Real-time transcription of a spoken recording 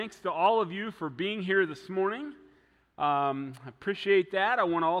Thanks to all of you for being here this morning. I appreciate that. I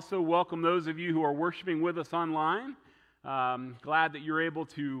want to also welcome those of you who are worshiping with us online. Glad that you're able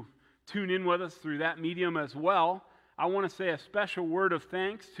to tune in with us through that medium as well. I want to say a special word of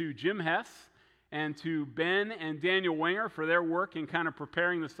thanks to Jim Hess and to Ben and Daniel Wenger for their work in kind of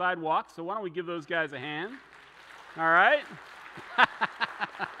preparing the sidewalk. So why don't we give those guys a hand? All right.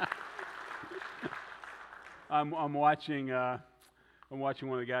 I'm watching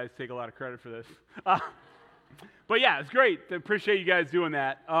one of the guys take a lot of credit for this. But yeah, it's great. I appreciate you guys doing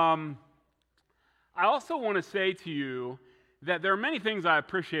that. I also want to say to you that there are many things I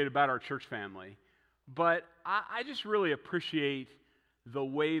appreciate about our church family, but I just really appreciate the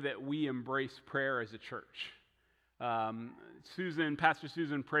way that we embrace prayer as a church. Pastor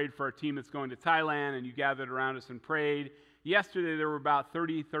Susan prayed for our team that's going to Thailand, and you gathered around us and prayed. Yesterday, there were about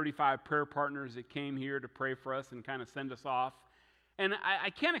 35 prayer partners that came here to pray for us and kind of send us off. And I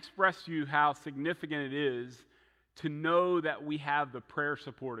can't express to you how significant it is to know that we have the prayer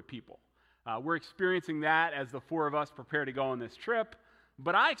support of people. We're experiencing that as the four of us prepare to go on this trip,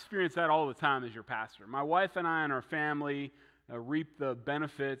 but I experience that all the time as your pastor. My wife and I and our family reap the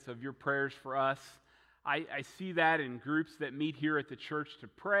benefits of your prayers for us. I see that in groups that meet here at the church to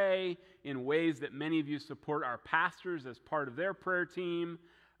pray, in ways that many of you support our pastors as part of their prayer team.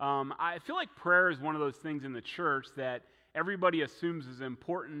 I feel like prayer is one of those things in the church that everybody assumes is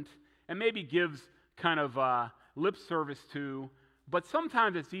important and maybe gives kind of lip service to, but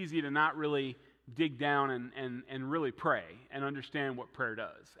sometimes it's easy to not really dig down and really pray and understand what prayer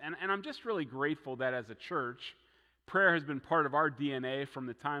does. And I'm just really grateful that as a church, prayer has been part of our DNA from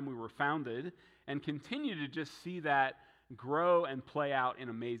the time we were founded and continue to just see that grow and play out in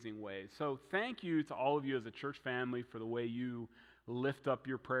amazing ways. So thank you to all of you as a church family for the way you lift up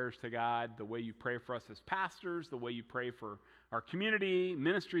your prayers to God, the way you pray for us as pastors, the way you pray for our community,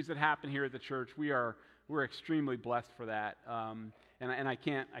 ministries that happen here at the church. We're extremely blessed for that, and I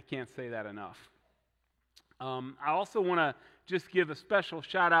can't say that enough. I also want to just give a special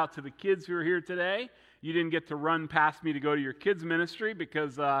shout out to the kids who are here today. You didn't get to run past me to go to your kids' ministry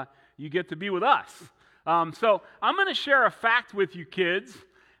because you get to be with us. So I'm going to share a fact with you kids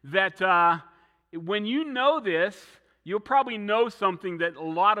that when you know this, you'll probably know something that a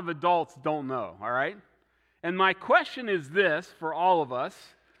lot of adults don't know, all right? And my question is this for all of us.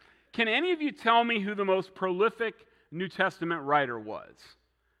 Can any of you tell me who the most prolific New Testament writer was?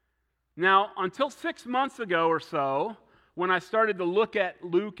 Now, until 6 months ago or so, when I started to look at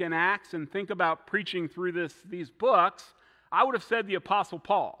Luke and Acts and think about preaching through these books, I would have said the Apostle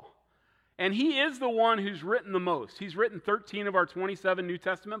Paul. And he is the one who's written the most. He's written 13 of our 27 New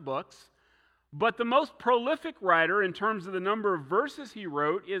Testament books. But the most prolific writer in terms of the number of verses he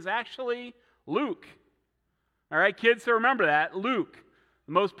wrote is actually Luke. All right, kids, so remember that. Luke,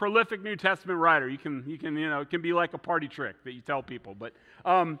 the most prolific New Testament writer. You can, it can be like a party trick that you tell people. But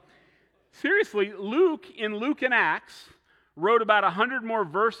seriously, Luke and Acts wrote about 100 more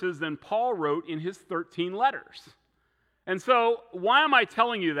verses than Paul wrote in his 13 letters. And so, why am I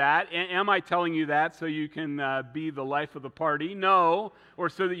telling you that? Am I telling you that so you can be the life of the party? No. Or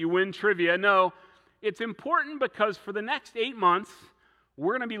so that you win trivia? No. It's important because for the next 8 months,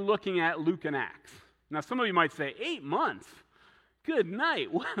 we're going to be looking at Luke and Acts. Now, some of you might say, 8 months? Good night.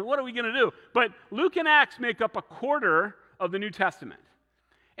 What are we going to do? But Luke and Acts make up a quarter of the New Testament.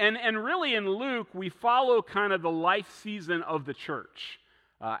 And really in Luke, we follow kind of the life season of the church.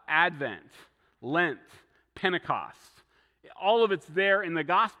 Advent, Lent, Pentecost. All of it's there in the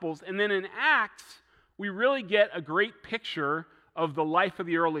Gospels. And then in Acts, we really get a great picture of the life of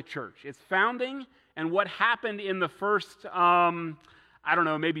the early church. Its founding and what happened in the first,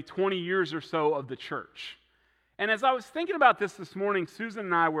 maybe 20 years or so of the church. And as I was thinking about this morning, Susan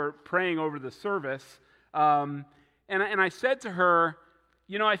and I were praying over the service, and I said to her,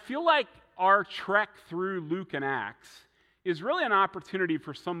 I feel like our trek through Luke and Acts is really an opportunity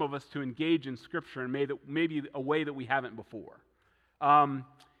for some of us to engage in Scripture in maybe a way that we haven't before.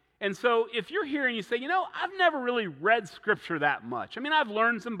 And so if you're here and you say, I've never really read Scripture that much. I mean, I've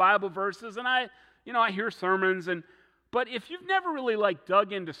learned some Bible verses and I hear sermons, but if you've never really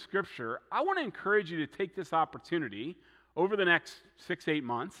dug into Scripture, I want to encourage you to take this opportunity over the next 6-8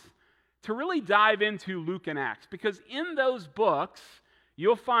 months to really dive into Luke and Acts, because in those books,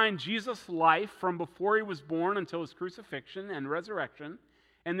 you'll find Jesus' life from before he was born until his crucifixion and resurrection,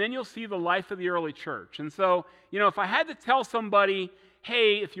 and then you'll see the life of the early church. And so, if I had to tell somebody,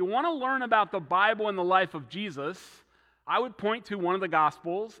 hey, if you want to learn about the Bible and the life of Jesus, I would point to one of the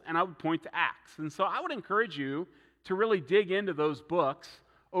Gospels, and I would point to Acts. And so I would encourage you to really dig into those books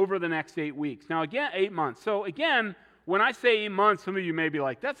over the next 8 weeks. Now, again, 8 months. So again, when I say 8 months, some of you may be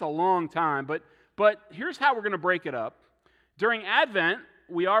like, that's a long time, but here's how we're going to break it up. During Advent,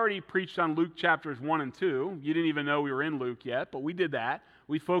 we already preached on Luke chapters 1 and 2. You didn't even know we were in Luke yet, but we did that.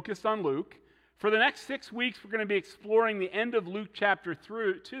 We focused on Luke. For the next 6 weeks, we're going to be exploring the end of Luke chapter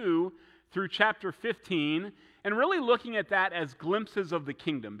 2 through chapter 15, and really looking at that as glimpses of the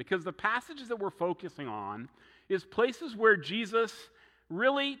kingdom, because the passages that we're focusing on is places where Jesus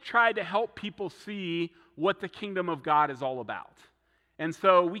really tried to help people see what the kingdom of God is all about. And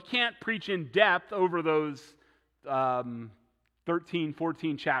so we can't preach in depth over those 13,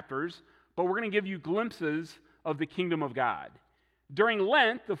 14 chapters, but we're going to give you glimpses of the kingdom of God. During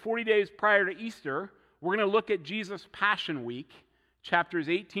Lent, the 40 days prior to Easter, we're going to look at Jesus' Passion Week, chapters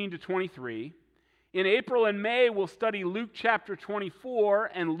 18 to 23. In April and May, we'll study Luke chapter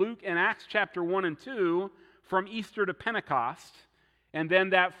 24 and Acts chapter 1 and 2 from Easter to Pentecost. And then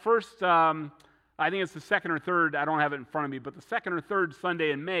that first, I think it's the second or third, I don't have it in front of me, but the second or third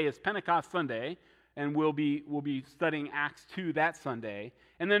Sunday in May is Pentecost Sunday, and we'll be studying Acts 2 that Sunday.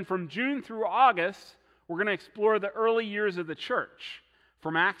 And then from June through August, we're going to explore the early years of the church,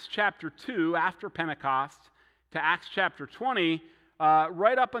 from Acts chapter 2 after Pentecost to Acts chapter 20,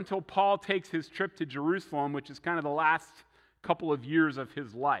 right up until Paul takes his trip to Jerusalem, which is kind of the last couple of years of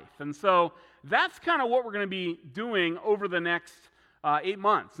his life. And so that's kind of what we're going to be doing over the next 8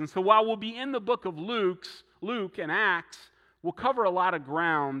 months. And so while we'll be in the book of Luke and Acts, we'll cover a lot of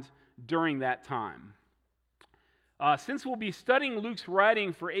ground during that time. Since we'll be studying Luke's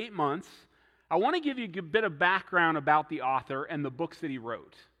writing for 8 months, I want to give you a bit of background about the author and the books that he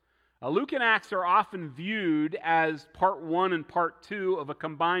wrote. Luke and Acts are often viewed as part 1 and part 2 of a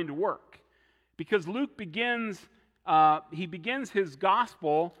combined work, because Luke begins his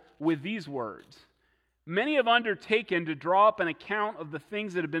gospel with these words: "Many have undertaken to draw up an account of the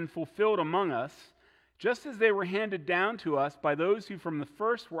things that have been fulfilled among us, just as they were handed down to us by those who from the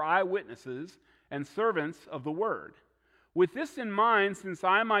first were eyewitnesses and servants of the word. With this in mind, since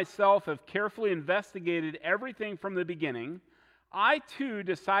I myself have carefully investigated everything from the beginning, I too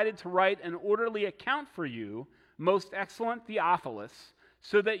decided to write an orderly account for you, most excellent Theophilus,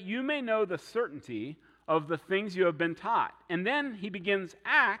 so that you may know the certainty of the things you have been taught." And then he begins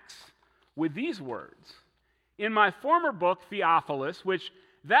Acts with these words: "In my former book, Theophilus," which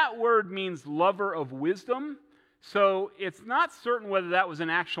that word means lover of wisdom, so it's not certain whether that was an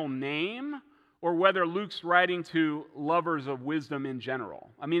actual name or whether Luke's writing to lovers of wisdom in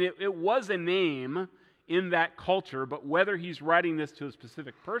general. I mean, it was a name in that culture, but whether he's writing this to a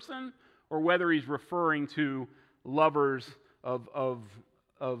specific person or whether he's referring to lovers of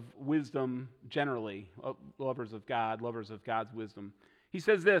wisdom generally, lovers of God, lovers of God's wisdom. He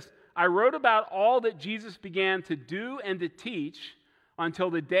says this: "I wrote about all that Jesus began to do and to teach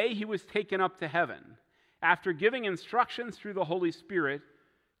until the day he was taken up to heaven, after giving instructions through the Holy Spirit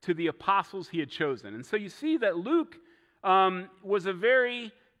to the apostles he had chosen." And so you see that Luke was a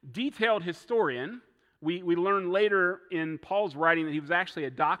very detailed historian. We learn later in Paul's writing that he was actually a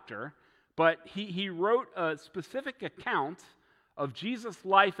doctor, but he wrote a specific account of Jesus'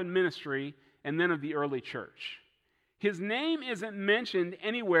 life and ministry and then of the early church. His name isn't mentioned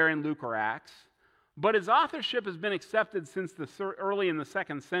anywhere in Luke or Acts, but his authorship has been accepted since early in the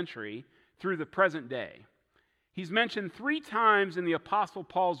 2nd century through the present day. He's mentioned 3 times in the Apostle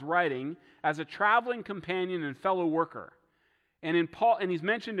Paul's writing as a traveling companion and fellow worker. And he's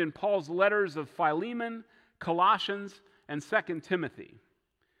mentioned in Paul's letters of Philemon, Colossians, and 2 Timothy.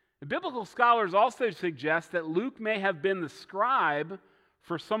 The biblical scholars also suggest that Luke may have been the scribe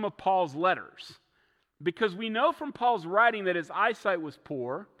for some of Paul's letters, because we know from Paul's writing that his eyesight was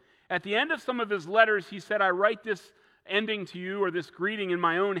poor. At the end of some of his letters, he said, "I write this ending to you, or this greeting, in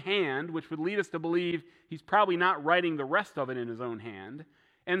my own hand," which would lead us to believe he's probably not writing the rest of it in his own hand.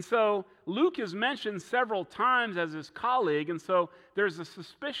 And so Luke is mentioned several times as his colleague, and so there's a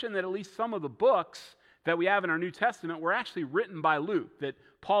suspicion that at least some of the books that we have in our New Testament were actually written by Luke, that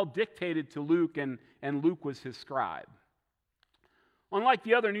Paul dictated to Luke, and Luke was his scribe. Unlike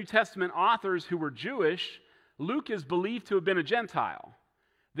the other New Testament authors who were Jewish, Luke is believed to have been a Gentile.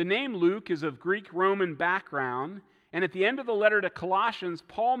 The name Luke is of Greek-Roman background, and at the end of the letter to Colossians,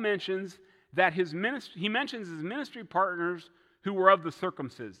 Paul mentions that his ministry partners who were of the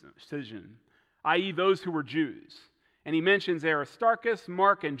circumcision, i.e. those who were Jews. And he mentions Aristarchus,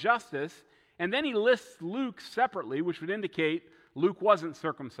 Mark, and Justus, and then he lists Luke separately, which would indicate Luke wasn't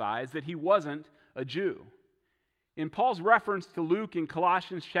circumcised, that he wasn't a Jew. In Paul's reference to Luke in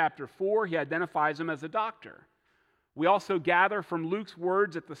Colossians chapter 4, he identifies him as a doctor. We also gather from Luke's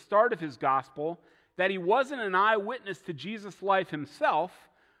words at the start of his gospel that he wasn't an eyewitness to Jesus' life himself,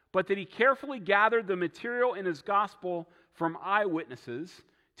 but that he carefully gathered the material in his gospel from eyewitnesses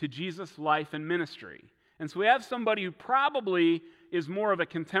to Jesus' life and ministry. And so we have somebody who probably is more of a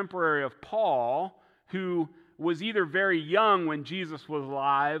contemporary of Paul, who was either very young when Jesus was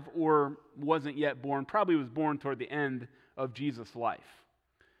alive or wasn't yet born, probably was born toward the end of Jesus' life.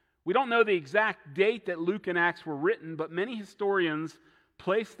 We don't know the exact date that Luke and Acts were written, but many historians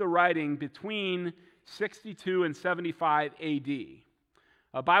place the writing between 62 and 75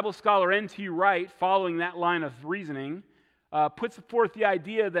 AD. Bible scholar N.T. Wright, following that line of reasoning, puts forth the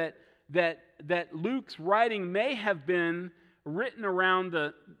idea that Luke's writing may have been written around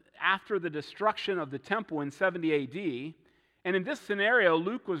after the destruction of the temple in 70 AD. And in this scenario,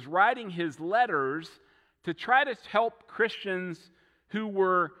 Luke was writing his letters to try to help Christians who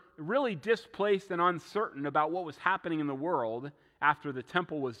were really displaced and uncertain about what was happening in the world after the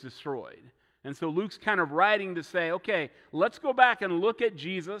temple was destroyed. And so Luke's kind of writing to say, okay, let's go back and look at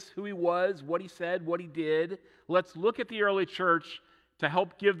Jesus, who he was, what he said, what he did. Let's look at the early church to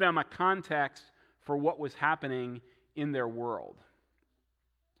help give them a context for what was happening in their world.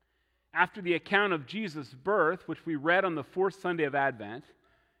 After the account of Jesus' birth, which we read on the fourth Sunday of Advent,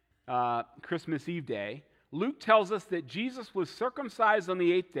 Christmas Eve day, Luke tells us that Jesus was circumcised on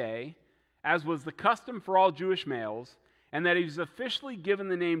the 8th day, as was the custom for all Jewish males, and that he was officially given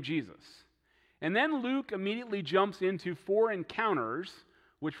the name Jesus. And then Luke immediately jumps into 4 encounters,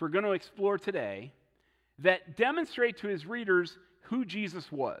 which we're going to explore today, that demonstrate to his readers who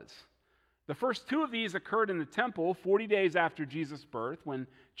Jesus was. The first 2 of these occurred in the temple 40 days after Jesus' birth, when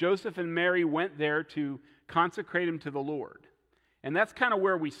Joseph and Mary went there to consecrate him to the Lord. And that's kind of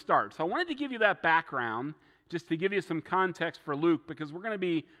where we start. So I wanted to give you that background, just to give you some context for Luke, because we're going to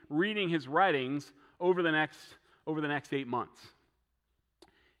be reading his writings over the next 8 months.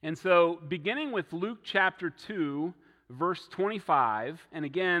 And so, beginning with Luke chapter 2, verse 25, and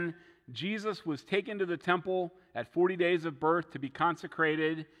again, Jesus was taken to the temple at 40 days of birth to be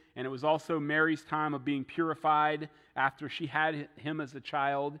consecrated, and it was also Mary's time of being purified after she had him as a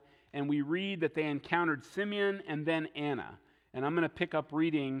child. And we read that they encountered Simeon and then Anna. And I'm going to pick up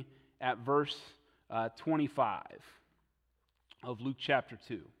reading at verse 25 of Luke chapter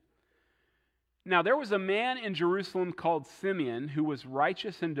 2. Now there was a man in Jerusalem called Simeon who was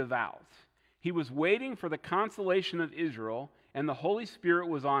righteous and devout. He was waiting for the consolation of Israel, and the Holy Spirit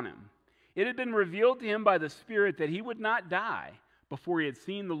was on him. It had been revealed to him by the Spirit that he would not die before he had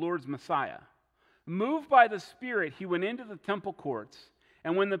seen the Lord's Messiah. Moved by the Spirit, he went into the temple courts,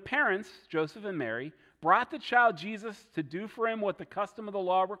 and when the parents, Joseph and Mary, brought the child Jesus to do for him what the custom of the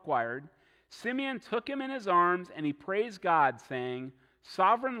law required, Simeon took him in his arms, and he praised God, saying,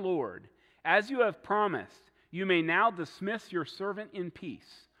 "Sovereign Lord, as you have promised, you may now dismiss your servant in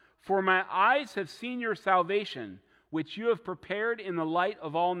peace. For my eyes have seen your salvation, which you have prepared in the light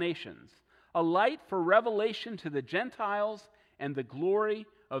of all nations, a light for revelation to the Gentiles and the glory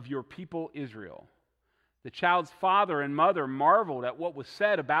of your people Israel." The child's father and mother marveled at what was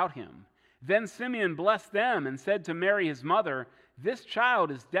said about him. Then Simeon blessed them and said to Mary his mother, "This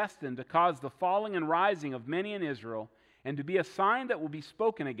child is destined to cause the falling and rising of many in Israel, and to be a sign that will be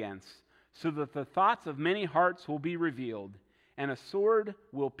spoken against, so that the thoughts of many hearts will be revealed, and a sword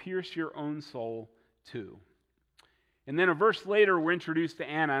will pierce your own soul too." And then a verse later, we're introduced to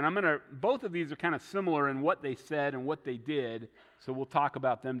Anna, and both of these are kind of similar in what they said and what they did, so we'll talk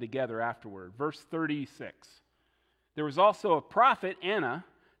about them together afterward. Verse 36. There was also a prophet, Anna,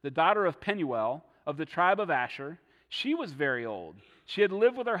 the daughter of Penuel, of the tribe of Asher. She was very old. She had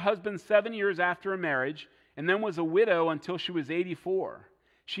lived with her husband 7 years after her marriage, and then was a widow until she was 84.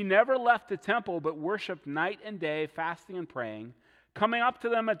 She never left the temple, but worshipped night and day, fasting and praying. Coming up to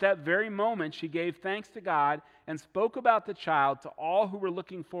them at that very moment, she gave thanks to God and spoke about the child to all who were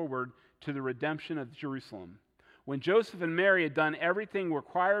looking forward to the redemption of Jerusalem. When Joseph and Mary had done everything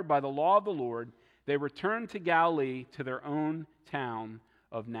required by the law of the Lord, they returned to Galilee, to their own town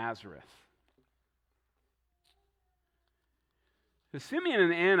of Nazareth. The Simeon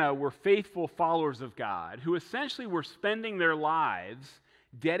and Anna were faithful followers of God, who essentially were spending their lives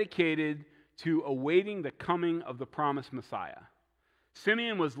dedicated to awaiting the coming of the promised Messiah.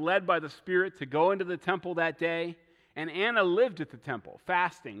 Simeon was led by the Spirit to go into the temple that day, and Anna lived at the temple,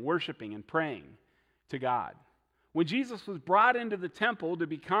 fasting, worshiping, and praying to God. When Jesus was brought into the temple to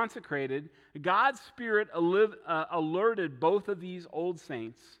be consecrated, God's Spirit alerted both of these old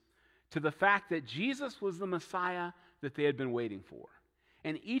saints to the fact that Jesus was the Messiah that they had been waiting for.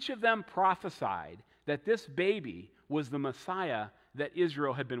 And each of them prophesied that this baby was the Messiah that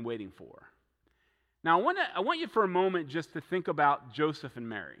Israel had been waiting for. Now, I want you for a moment just to think about Joseph and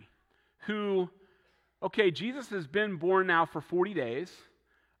Mary, who, Jesus has been born now for 40 days.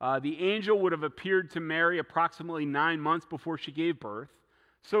 The angel would have appeared to Mary approximately 9 months before she gave birth.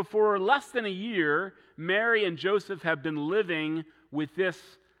 So for less than a year, Mary and Joseph have been living with this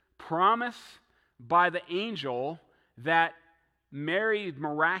promise by the angel that Mary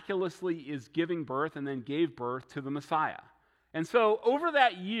miraculously is giving birth and then gave birth to the Messiah. And so over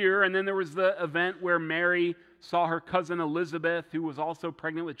that year, and then there was the event where Mary saw her cousin Elizabeth, who was also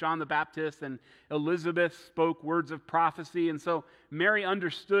pregnant with John the Baptist, and Elizabeth spoke words of prophecy. And so Mary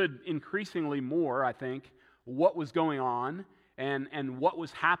understood increasingly more, I think, what was going on and what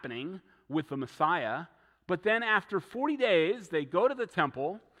was happening with the Messiah. But then after 40 days, they go to the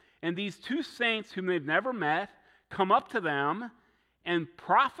temple, and these two saints whom they've never met come up to them and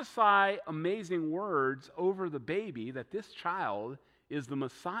prophesy amazing words over the baby that this child is the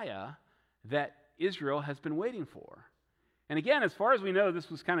Messiah that Israel has been waiting for. And again, as far as we know, this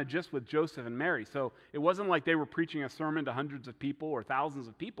was kind of just with Joseph and Mary. So it wasn't like they were preaching a sermon to hundreds of people or thousands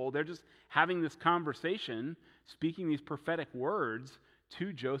of people. They're just having this conversation, speaking these prophetic words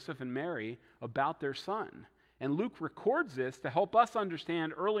to Joseph and Mary about their son. And Luke records this to help us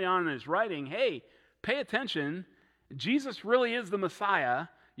understand early on in his writing, hey, pay attention. Jesus really is the Messiah.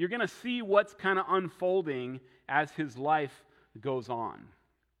 You're going to see what's kind of unfolding as his life goes on.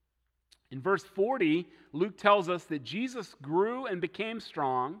 In verse 40, Luke tells us that Jesus grew and became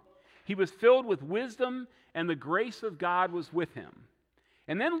strong. He was filled with wisdom, and the grace of God was with him.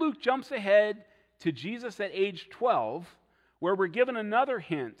 And then Luke jumps ahead to Jesus at age 12, where we're given another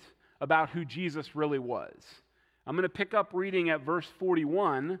hint about who Jesus really was. I'm going to pick up reading at verse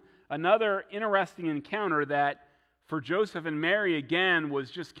 41, another interesting encounter that for Joseph and Mary, again,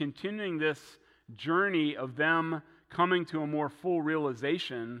 was just continuing this journey of them coming to a more full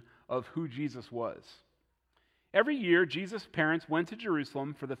realization of who Jesus was. Every year, Jesus' parents went to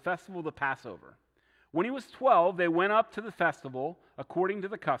Jerusalem for the festival of the Passover. When he was 12, they went up to the festival according to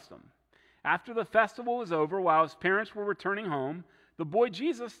the custom. After the festival was over, while his parents were returning home, the boy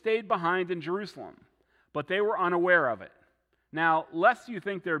Jesus stayed behind in Jerusalem, but they were unaware of it. Now, lest you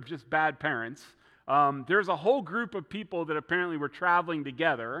think they're just bad parents, there's a whole group of people that apparently were traveling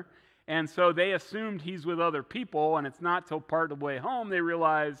together, and so they assumed he's with other people, and it's not till part of the way home they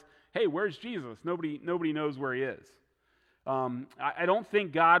realize, hey, where's Jesus? Nobody knows where he is. I don't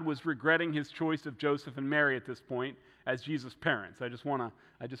think God was regretting his choice of Joseph and Mary at this point as Jesus' parents. I just want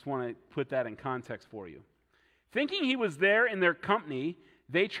to put that in context for you. Thinking he was there in their company,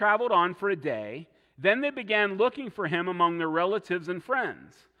 they traveled on for a day. Then they began looking for him among their relatives and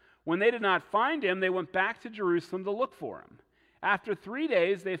friends. When they did not find him, they went back to Jerusalem to look for him. After 3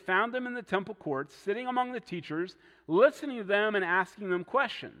 days, they found him in the temple courts, sitting among the teachers, listening to them and asking them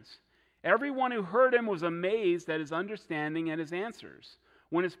questions. Everyone who heard him was amazed at his understanding and his answers.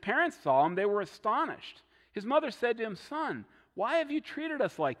 When his parents saw him, they were astonished. His mother said to him, "Son, why have you treated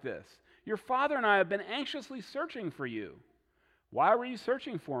us like this? Your father and I have been anxiously searching for you." "Why were you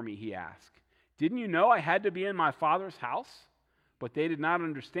searching for me?" he asked. "Didn't you know I had to be in my father's house?" But they did not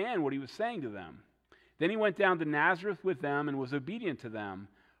understand what he was saying to them. Then he went down to Nazareth with them and was obedient to them.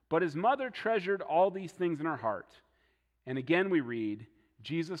 But his mother treasured all these things in her heart. And again we read,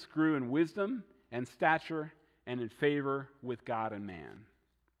 Jesus grew in wisdom and stature and in favor with God and man.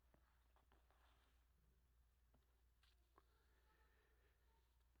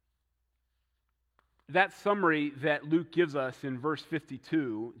 That summary that Luke gives us in verse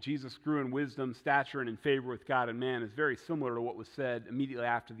 52, Jesus grew in wisdom, stature, and in favor with God and man, is very similar to what was said immediately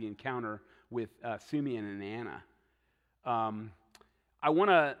after the encounter with Simeon and Anna. I want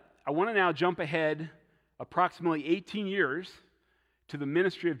to now jump ahead approximately 18 years to the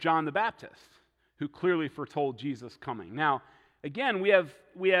ministry of John the Baptist, who clearly foretold Jesus coming. Now, again, we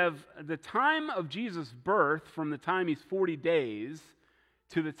have the time of Jesus' birth from the time he's 40 days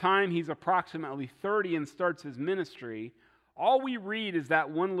to the time he's approximately 30 and starts his ministry. All we read is that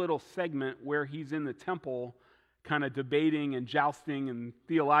one little segment where he's in the temple kind of debating and jousting and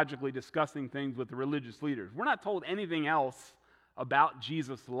theologically discussing things with the religious leaders. We're not told anything else about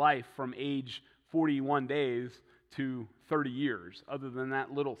Jesus' life from age 41 days to 30 years other than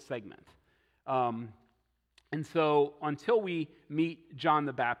that little segment. And so until we meet John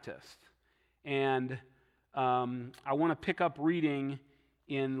the Baptist, and I want to pick up reading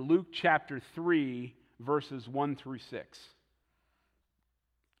in Luke chapter 3, verses 1 through 6.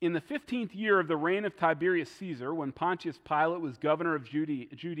 In the 15th year of the reign of Tiberius Caesar, when Pontius Pilate was governor of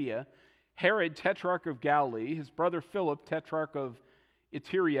Judea, Herod, tetrarch of Galilee, his brother Philip, tetrarch of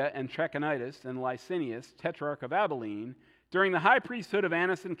Iturea and Trachonitis, and Lysanias, tetrarch of Abilene, during the high priesthood of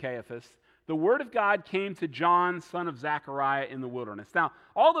Annas and Caiaphas, the word of God came to John, son of Zechariah, in the wilderness. Now,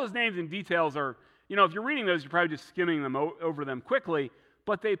 all those names and details are, if you're reading those, you're probably just skimming them over them quickly.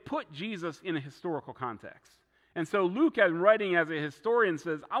 but they put Jesus in a historical context. And so Luke, as writing as a historian,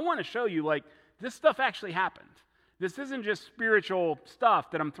 says, I want to show you, like, this stuff actually happened. This isn't just spiritual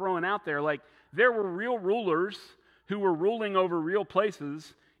stuff that I'm throwing out there. Like, there were real rulers who were ruling over real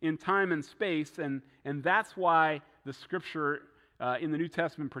places in time and space, and that's why the Scripture in the New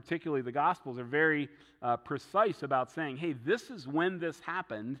Testament, particularly the Gospels, are very precise about saying, hey, this is when this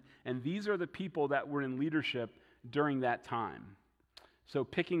happened, and these are the people that were in leadership during that time. So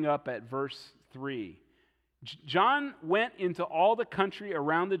picking up at verse 3, John went into all the country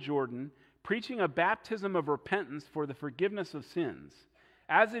around the Jordan, preaching a baptism of repentance for the forgiveness of sins.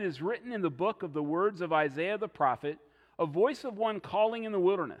 As it is written in the book of the words of Isaiah the prophet, a voice of one calling in the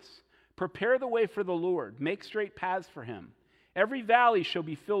wilderness, prepare the way for the Lord, make straight paths for him. Every valley shall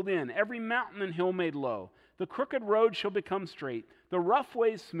be filled in, every mountain and hill made low. The crooked road shall become straight, the rough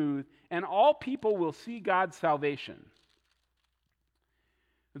ways smooth, and all people will see God's salvation.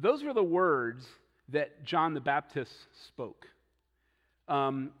 Those were the words that John the Baptist spoke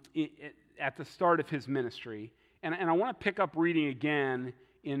at the start of his ministry. And I want to pick up reading again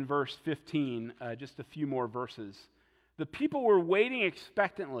in verse 15, just a few more verses. The people were waiting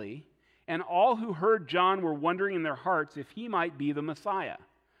expectantly, and all who heard John were wondering in their hearts if he might be the Messiah.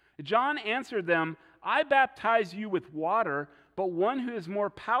 John answered them, I baptize you with water, but one who is more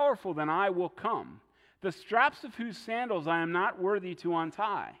powerful than I will come, the straps of whose sandals I am not worthy to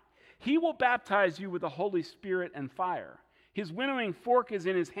untie. He will baptize you with the Holy Spirit and fire. His winnowing fork is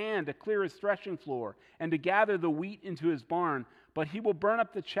in his hand to clear his threshing floor and to gather the wheat into his barn, but he will burn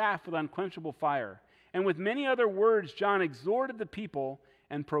up the chaff with unquenchable fire. And with many other words, John exhorted the people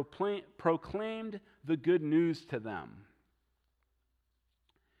and proclaimed the good news to them.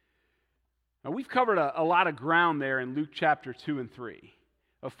 Now, we've covered a lot of ground there in Luke chapter 2 and 3.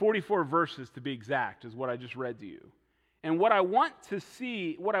 44 verses to be exact is what I just read to you. And what I want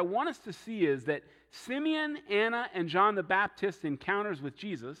us to see is that Simeon, Anna, and John the Baptist's encounters with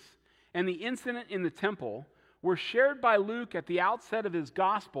Jesus and the incident in the temple were shared by Luke at the outset of his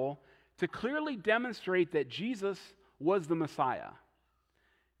gospel to clearly demonstrate that Jesus was the Messiah.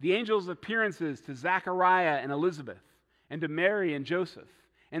 The angel's appearances to Zechariah and Elizabeth, and to Mary and Joseph,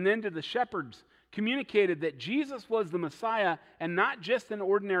 and then to the shepherds communicated that Jesus was the Messiah and not just an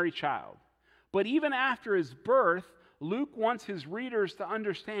ordinary child. But even after his birth, Luke wants his readers to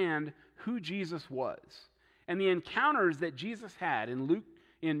understand who Jesus was. And the encounters that Jesus had in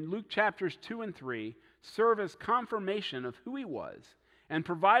Luke chapters 2 and 3 serve as confirmation of who he was and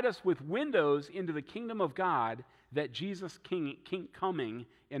provide us with windows into the kingdom of God that Jesus' king coming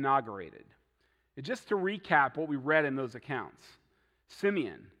inaugurated. And just to recap what we read in those accounts,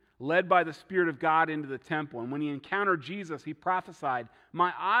 Simeon, led by the Spirit of God into the temple, and when he encountered Jesus, he prophesied,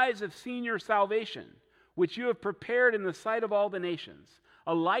 my eyes have seen your salvation, which you have prepared in the sight of all the nations,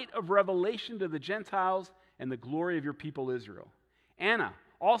 a light of revelation to the Gentiles and the glory of your people Israel. Anna,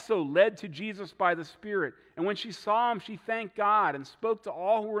 also led to Jesus by the Spirit, and when she saw him, she thanked God and spoke to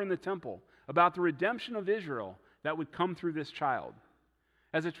all who were in the temple about the redemption of Israel that would come through this child.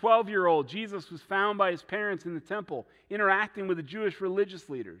 As a 12-year-old, Jesus was found by his parents in the temple, interacting with the Jewish religious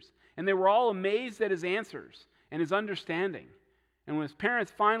leaders, and they were all amazed at his answers and his understanding. And when his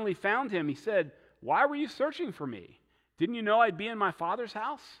parents finally found him, he said, why were you searching for me? Didn't you know I'd be in my Father's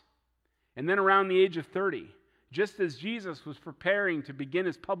house? And then around the age of 30, just as Jesus was preparing to begin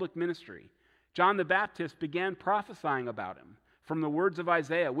his public ministry, John the Baptist began prophesying about him from the words of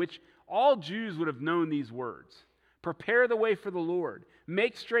Isaiah, which all Jews would have known these words. Prepare the way for the Lord.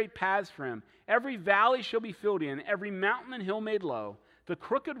 Make straight paths for him. Every valley shall be filled in, every mountain and hill made low. The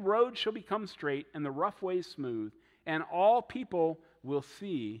crooked road shall become straight, and the rough ways smooth, and all people will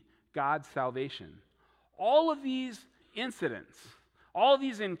see God's salvation. All of these incidents, all of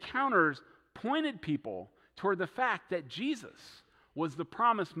these encounters pointed people toward the fact that Jesus was the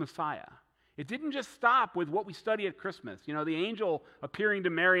promised Messiah. It didn't just stop with what we study at Christmas. You know, the angel appearing to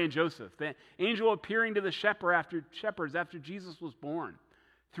Mary and Joseph, the angel appearing to the shepherds after Jesus was born.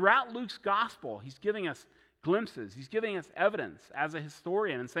 Throughout Luke's gospel, he's giving us glimpses. He's giving us evidence as a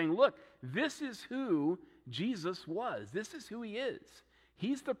historian and saying, look, this is who Jesus was. This is who he is.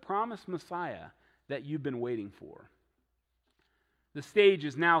 He's the promised Messiah that you've been waiting for. The stage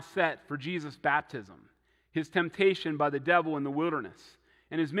is now set for Jesus' baptism, his temptation by the devil in the wilderness,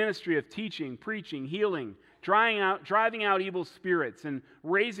 and his ministry of teaching, preaching, healing, driving out evil spirits, and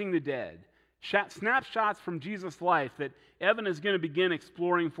raising the dead. Snapshots from Jesus' life that Evan is going to begin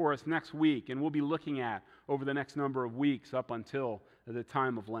exploring for us next week, and we'll be looking at over the next number of weeks up until the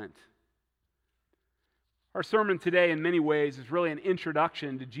time of Lent. Our sermon today, in many ways, is really an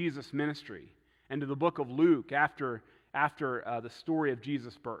introduction to Jesus' ministry and to the book of Luke after after the story of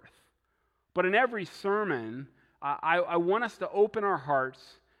Jesus' birth. But in every sermon, I want us to open our hearts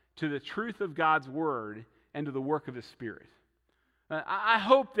to the truth of God's Word and to the work of His Spirit. I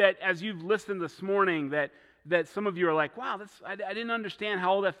hope that as you've listened this morning that some of you are like, wow, I didn't understand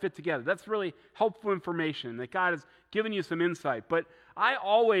how all that fit together. That's really helpful information, that God has given you some insight. But I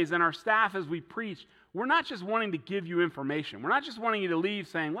always, and our staff as we preach, we're not just wanting to give you information. We're not just wanting you to leave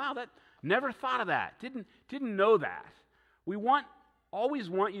saying, wow, never thought of that, didn't know that. We always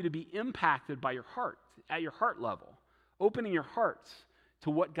want you to be impacted by your heart, at your heart level, opening your hearts to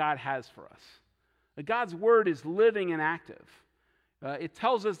what God has for us. God's Word is living and active. It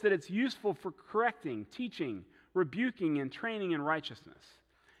tells us that it's useful for correcting, teaching, rebuking, and training in righteousness.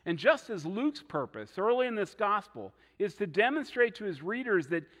 And just as Luke's purpose early in this gospel is to demonstrate to his readers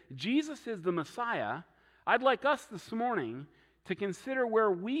that Jesus is the Messiah, I'd like us this morning to consider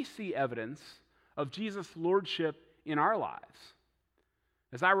where we see evidence of Jesus' lordship in our lives.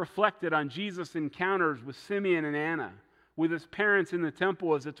 As I reflected on Jesus' encounters with Simeon and Anna, with his parents in the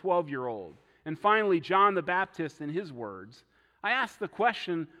temple as a 12-year-old, and finally John the Baptist in his words, I asked the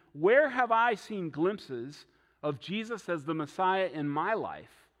question, where have I seen glimpses of Jesus as the Messiah in my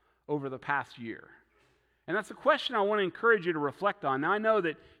life over the past year? And that's a question I want to encourage you to reflect on. Now, I know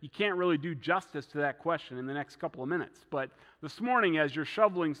that you can't really do justice to that question in the next couple of minutes, but this morning as you're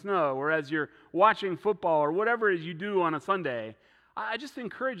shoveling snow or as you're watching football or whatever it is you do on a Sunday, I just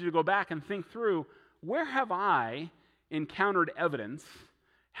encourage you to go back and think through, where have I encountered evidence?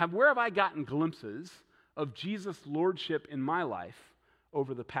 Where have I gotten glimpses of Jesus' lordship in my life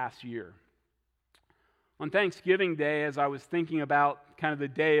over the past year? On Thanksgiving Day, as I was thinking about kind of the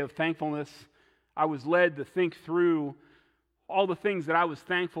day of thankfulness, I was led to think through all the things that I was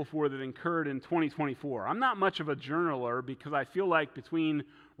thankful for that occurred in 2024. I'm not much of a journaler because I feel like between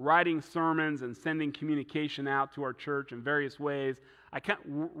writing sermons and sending communication out to our church in various ways,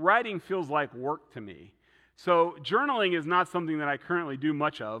 writing feels like work to me. So journaling is not something that I currently do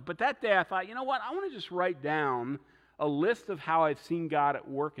much of, but that day I thought, you know what, I want to just write down a list of how I've seen God at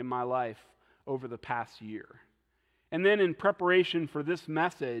work in my life over the past year. And then in preparation for this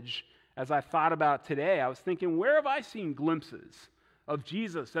message, as I thought about today, I was thinking, where have I seen glimpses of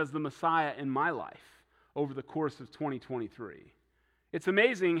Jesus as the Messiah in my life over the course of 2023? It's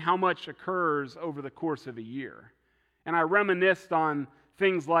amazing how much occurs over the course of a year. And I reminisced on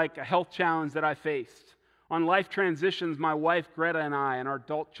things like a health challenge that I faced, on life transitions my wife Greta and I and our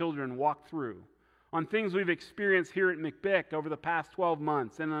adult children walked through, on things we've experienced here at McBick over the past 12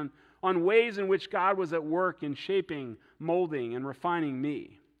 months, and on ways in which God was at work in shaping, molding, and refining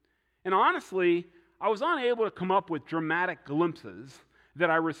me. And honestly, I was unable to come up with dramatic glimpses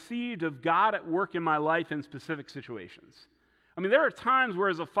that I received of God at work in my life in specific situations. I mean, there are times where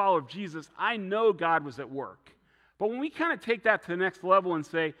as a follower of Jesus, I know God was at work. But when we kind of take that to the next level and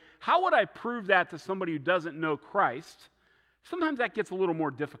say, how would I prove that to somebody who doesn't know Christ? Sometimes that gets a little more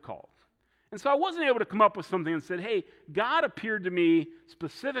difficult. And so I wasn't able to come up with something and said, hey, God appeared to me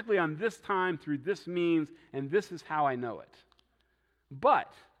specifically on this time through this means, and this is how I know it.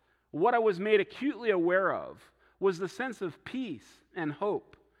 But what I was made acutely aware of was the sense of peace and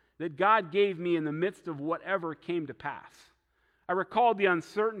hope that God gave me in the midst of whatever came to pass. I recalled the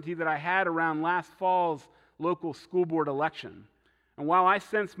uncertainty that I had around last fall's local school board election. And while I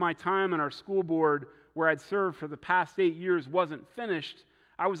sensed my time on our school board where I'd served for the past 8 years wasn't finished,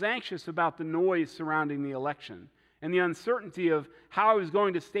 I was anxious about the noise surrounding the election and the uncertainty of how I was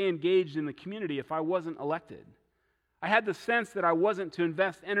going to stay engaged in the community if I wasn't elected. I had the sense that I wasn't to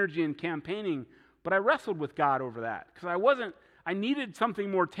invest energy in campaigning, but I wrestled with God over that because I needed something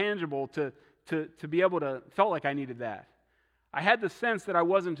more tangible to be able to, felt like I needed that. I had the sense that I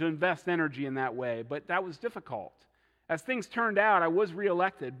wasn't to invest energy in that way, but that was difficult. As things turned out, I was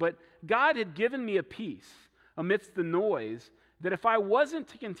reelected, but God had given me a peace amidst the noise that if I wasn't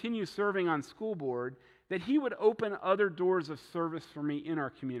to continue serving on school board, that He would open other doors of service for me in our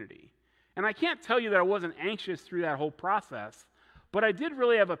community. And I can't tell you that I wasn't anxious through that whole process, but I did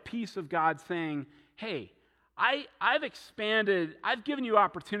really have a peace of God saying, hey, I've expanded, I've given you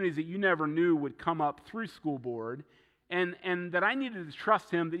opportunities that you never knew would come up through school board, and that I needed to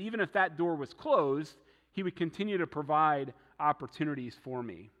trust Him that even if that door was closed, He would continue to provide opportunities for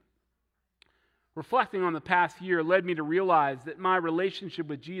me. Reflecting on the past year led me to realize that my relationship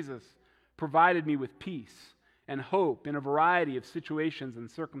with Jesus provided me with peace and hope in a variety of situations and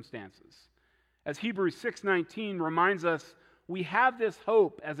circumstances. As Hebrews 6:19 reminds us, we have this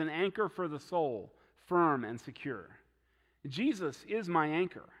hope as an anchor for the soul, firm and secure. Jesus is my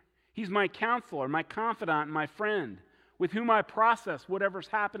anchor. He's my counselor, my confidant, and my friend, with whom I process whatever's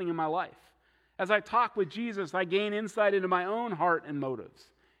happening in my life. As I talk with Jesus, I gain insight into my own heart and motives,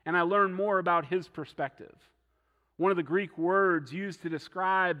 and I learn more about his perspective. One of the Greek words used to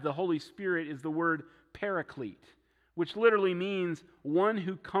describe the Holy Spirit is the word paraclete, which literally means one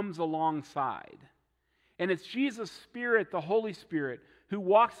who comes alongside. And it's Jesus' Spirit, the Holy Spirit, who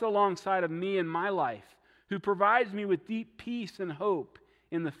walks alongside of me in my life, who provides me with deep peace and hope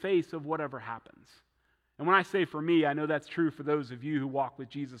in the face of whatever happens. And when I say for me, I know that's true for those of you who walk with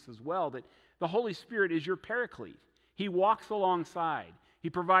Jesus as well, that the Holy Spirit is your paraclete. He walks alongside. He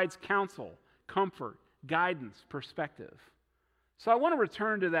provides counsel, comfort, guidance, perspective. So I want to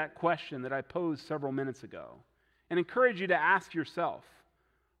return to that question that I posed several minutes ago and encourage you to ask yourself,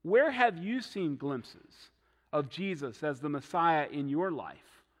 where have you seen glimpses of Jesus as the Messiah in your life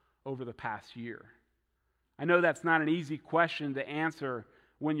over the past year? I know that's not an easy question to answer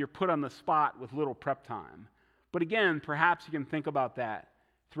when you're put on the spot with little prep time. But again, perhaps you can think about that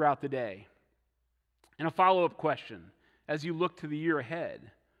throughout the day. And a follow-up question, as you look to the year ahead,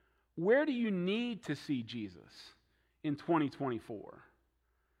 where do you need to see Jesus in 2024?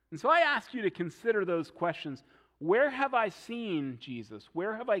 And so I ask you to consider those questions. Where have I seen Jesus?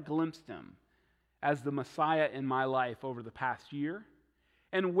 Where have I glimpsed him as the Messiah in my life over the past year?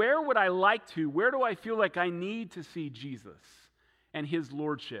 And where would I like to, where do I feel like I need to see Jesus and his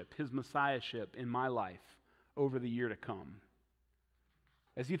lordship, his messiahship in my life over the year to come?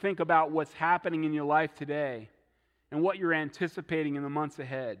 As you think about what's happening in your life today and what you're anticipating in the months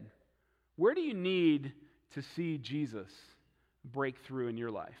ahead, where do you need to see Jesus break through in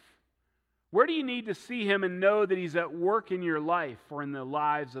your life? Where do you need to see him and know that he's at work in your life or in the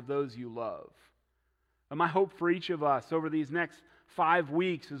lives of those you love? And my hope for each of us over these next 5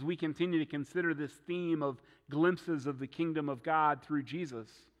 weeks as we continue to consider this theme of glimpses of the kingdom of God through Jesus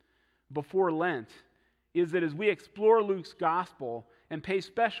before Lent is that as we explore Luke's gospel and pay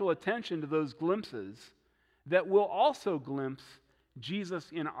special attention to those glimpses, that we'll also glimpse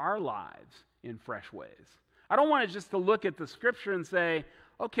Jesus in our lives in fresh ways. I don't want it just to look at the scripture and say,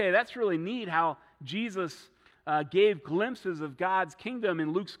 okay, that's really neat how Jesus gave glimpses of God's kingdom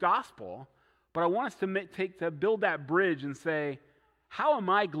in Luke's gospel, but I want us to build that bridge and say, how am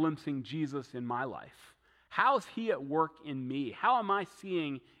I glimpsing Jesus in my life? How is he at work in me? How am I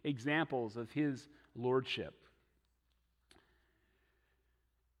seeing examples of his lordship?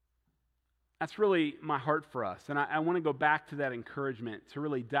 That's really my heart for us. And I want to go back to that encouragement to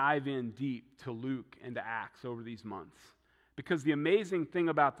really dive in deep to Luke and to Acts over these months. Because the amazing thing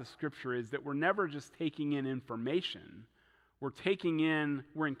about the scripture is that we're never just taking in information. We're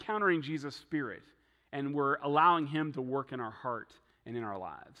encountering Jesus' Spirit, and we're allowing him to work in our heart and in our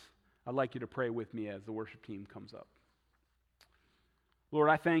lives. I'd like you to pray with me as the worship team comes up. Lord,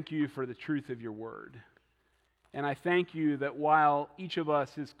 I thank you for the truth of your word. And I thank you that while each of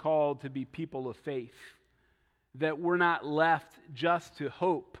us is called to be people of faith, that we're not left just to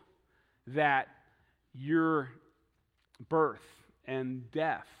hope that your birth and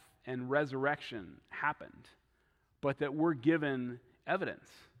death and resurrection happened, but that we're given evidence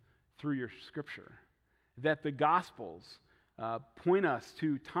through your scripture, that the Gospels point us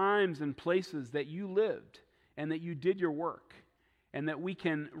to times and places that you lived and that you did your work, and that we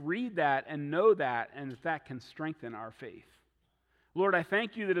can read that and know that, and that can strengthen our faith. Lord, I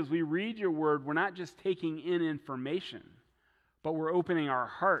thank you that as we read your word, we're not just taking in information, but we're opening our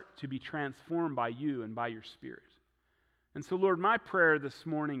heart to be transformed by you and by your Spirit. And so, Lord, my prayer this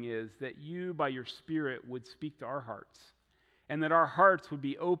morning is that you, by your Spirit, would speak to our hearts, and that our hearts would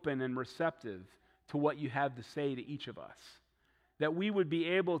be open and receptive to what you have to say to each of us, that we would be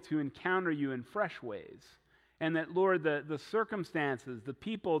able to encounter you in fresh ways, and that, Lord, the circumstances, the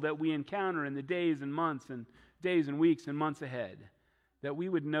people that we encounter in the days and weeks and months ahead, that we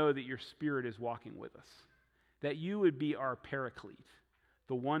would know that your Spirit is walking with us, that you would be our paraclete,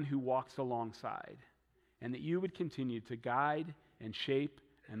 the one who walks alongside, and that you would continue to guide and shape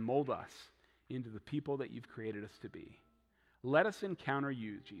and mold us into the people that you've created us to be. Let us encounter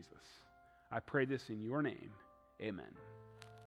you, Jesus. I pray this in your name. Amen.